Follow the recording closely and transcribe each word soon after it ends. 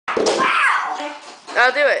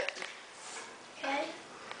I'll do it. Okay.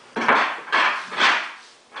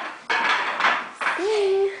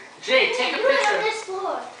 Jay, take a Do it on picture. this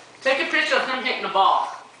floor. Take a picture of him hitting the ball.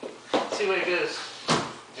 See where it goes.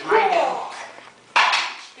 It might hit.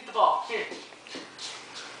 Hit the ball. Here.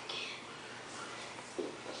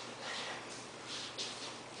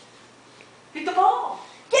 Hit the ball.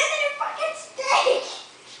 Give me your fucking steak.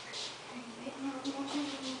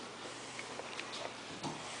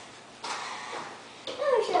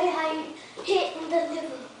 Let me show you how you hit and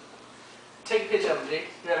deliver. Take a picture of him, Jay.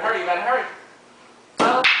 You gotta hurry. You gotta hurry.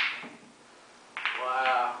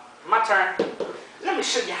 Wow. My turn. Let me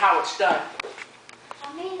show you how it's done.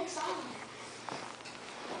 I made a song.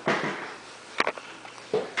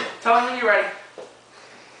 Tell me when you're ready.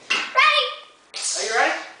 Ready? Are you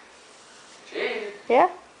ready? Jay. Yeah?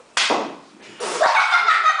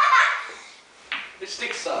 This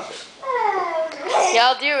stick sucks.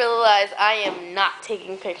 Y'all do realize I am not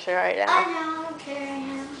taking picture right I now. know, I don't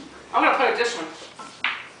care. I'm gonna play with this one.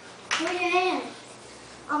 Move your hand.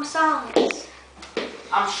 I'm silence.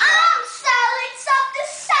 I'm strong. I'm silence of the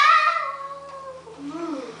sound.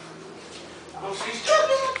 Move. I'm she's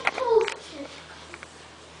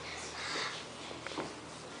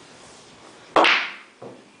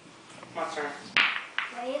My turn.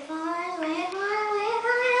 Wait for it, wait for it, wait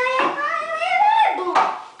for it, wait for it, wait for it. Boom.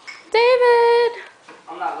 David!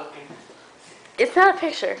 I'm not looking. It's not a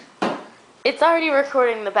picture. It's already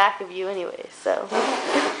recording the back of you anyway, so.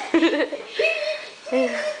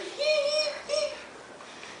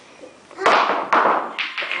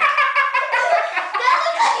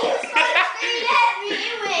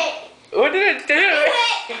 What did it do?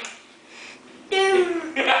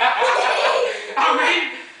 I'm ready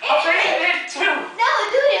it too. No,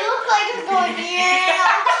 dude, it looks like it's going yeah.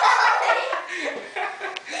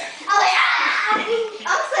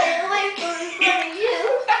 I'm staying away from you.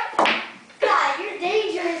 God, you're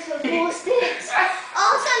dangerous with full sticks.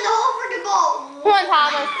 All of a sudden, the whole freaking ball. Come on,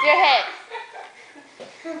 Thomas, your hit.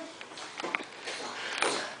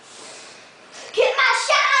 Get my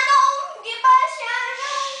shine on. Get my shine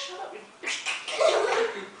on.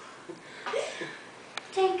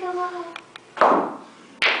 Take a walk.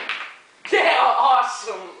 Yeah,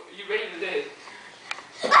 awesome. You rated it.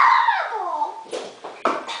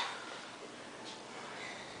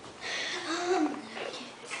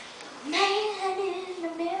 Man in the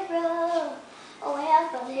mirror. Oh, I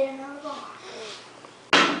have to hit another ball.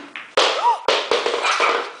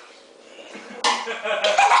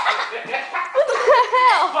 What the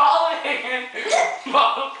hell? Falling.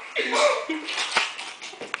 Ball.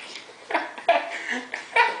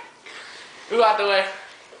 Who out the way?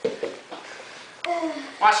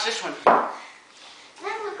 Watch this one. Now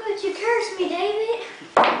look what you cursed me, David.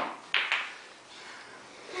 I'm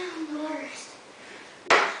the worst.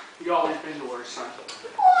 You always been the worst, son.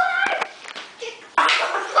 What?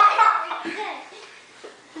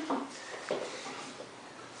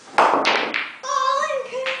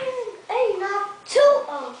 Hey, knocked two.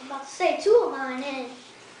 Oh, I'm about to say two of mine in.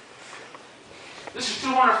 This is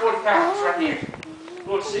 240 pounds right here.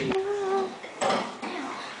 We'll see.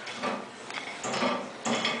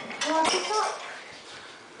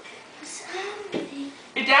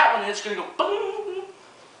 Hit that one and it's going to go boom.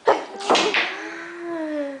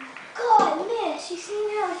 God, miss. You see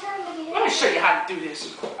how it's trying to get Let me show you how to do this.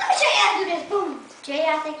 Let me show you how to do this. Boom. Jay,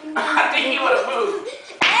 I think you know. I think you would have moved.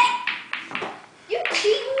 Hey! You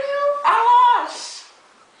cheating, little? I lost.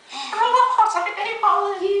 I hit the eight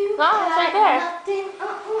ball. You No, it's right there. nothing.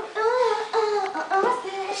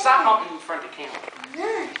 Stop humping in front of the camera.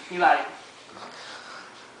 You like.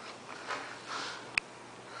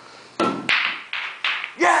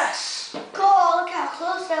 Yes! Cool, look how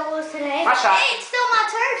close that was today. My shot. Hey, it's still my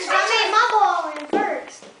turn because I made my ball in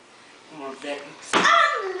first. Come on, Becky.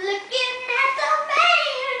 I'm looking at the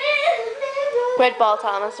man in the mirror. Red ball,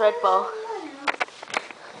 Thomas, red ball.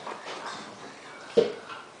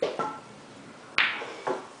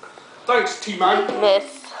 Thanks, T-Man.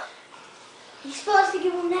 Miss. You're supposed to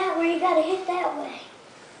give him that where you gotta hit that way.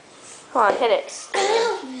 Come on, hit it.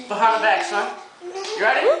 Behind the back, son. You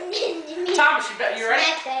ready? Thomas, you ready?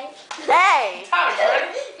 Smack that. Hey! Thomas, you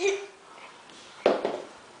ready?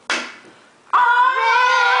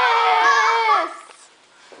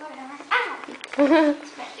 Whatever.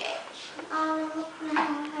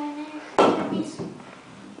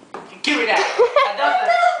 Give me that.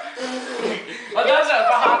 I does it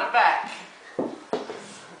behind the back.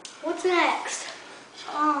 What's next?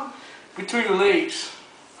 Between the legs.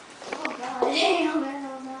 Oh God, damn.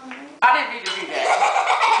 I didn't need to do that.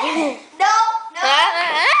 No.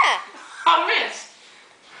 I missed.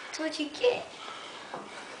 That's what you get.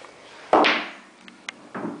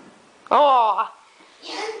 Oh.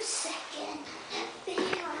 I'm second.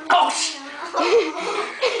 Oh,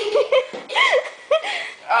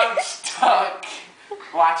 I'm stuck.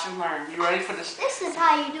 Watch and learn. You ready for this? This is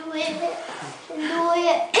how you do it. Do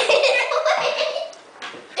it.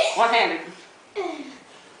 One-handed.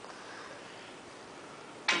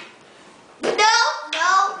 No.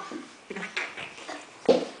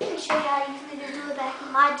 Let me show you how you do it back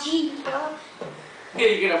in my Jeep, bro. Yeah,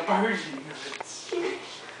 you get a version of it.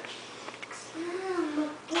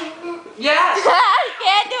 Yes! You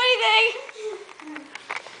can't do anything.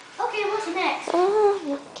 Okay, what's next?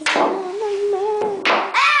 Oh,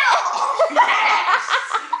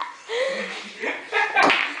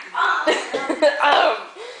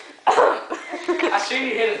 I seen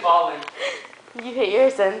you hit his ball in. You hit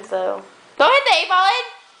yours in, so. Don't hit the 8-ball in.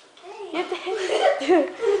 You have to hit.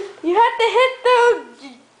 You have to hit the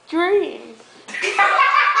green.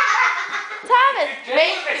 Thomas,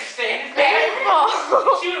 make Stand the ball.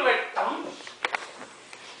 Shoot it with thumb.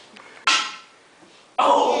 Oh!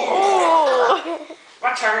 Oh.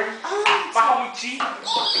 My turn. My homie G.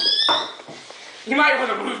 You might want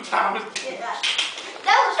to move, Thomas.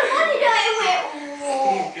 That was funny though. It went.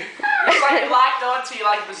 Whoa. It's like it locked onto you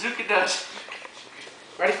like a bazooka does.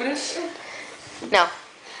 Ready for this? No.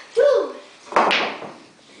 Dude,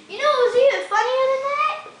 you know what was even funnier than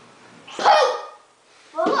that? Boom!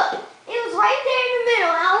 Well, look, it was right there in the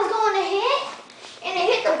middle, and I was going to hit, and it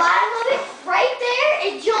hit the bottom of it right there.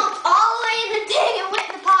 It jumped all the way in the thing and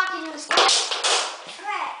went in the pocket. And it was scratch.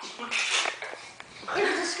 It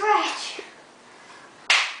was a scratch.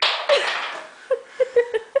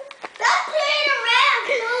 Stop playing around,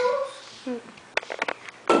 dude.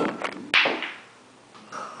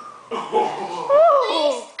 At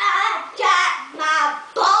least I got my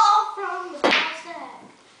ball from the outside.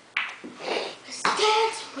 'Cause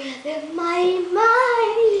that's where the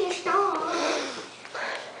mighty is gone.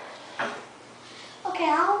 Okay,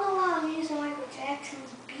 I don't know why I'm using Michael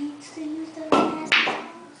Jackson's beats to use the nasty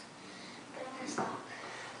songs, but I'm gonna stop.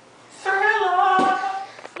 Thriller.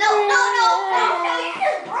 No, you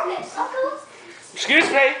just broke it, suckers. Excuse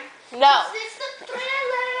me. No. It's the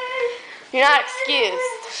thriller. You're not excused.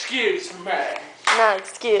 Excuse me. You're not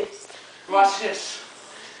excused. Watch this.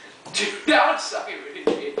 Dude, that would suck it really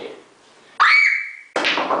did.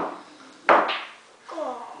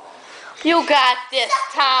 Oh. You got this,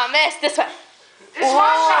 Thomas. This way. It's my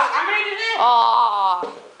shot. I made it in. Aw.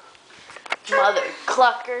 Mother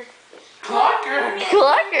clucker. Clucker.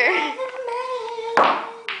 Clucker.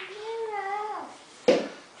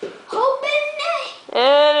 Hoping that.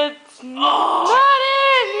 And it's Oh. not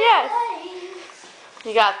in. Yes.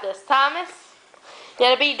 You got this, Thomas. You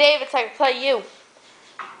gotta beat David so I can play you.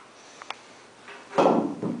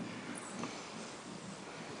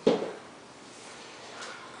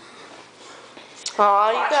 Oh,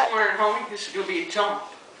 you Watch got. and learn, homie. This is gonna be a jump.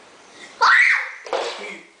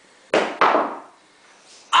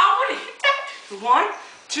 I wanna hit that. 1,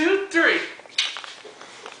 2, 3.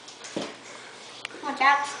 Watch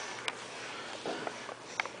out.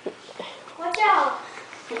 Watch out.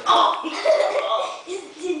 Oh.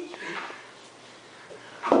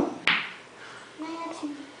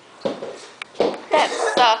 That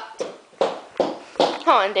sucked.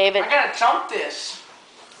 Come on, David. I gotta jump this.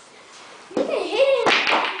 You can hit it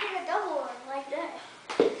and get a double one like that.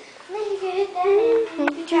 And then you can hit that and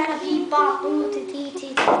you can try to beat bop boom to T to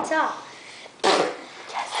the top.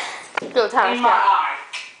 Go, Thomas. In my Go. eye.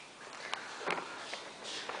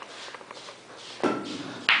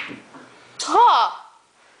 Oh,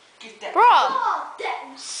 Get that. bro. Oh, that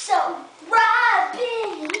was so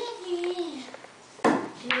robbing.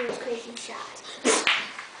 You those crazy shots.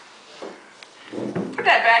 Put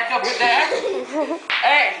that back up in there.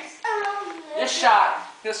 Hey, this shot.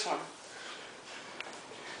 This one.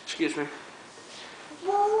 Excuse me.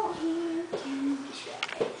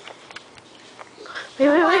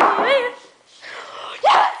 Wait.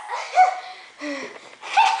 Yes!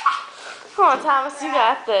 Come on, Thomas, you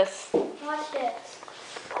got this. Watch this.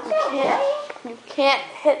 You can't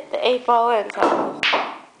hit the 8-ball in, Thomas. It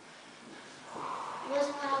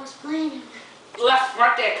wasn't what I was planning. Left,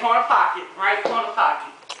 right there, corner pocket. Right corner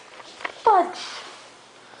pocket. Fudge.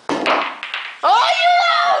 Oh, you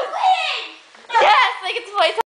lose! Yes, I get to play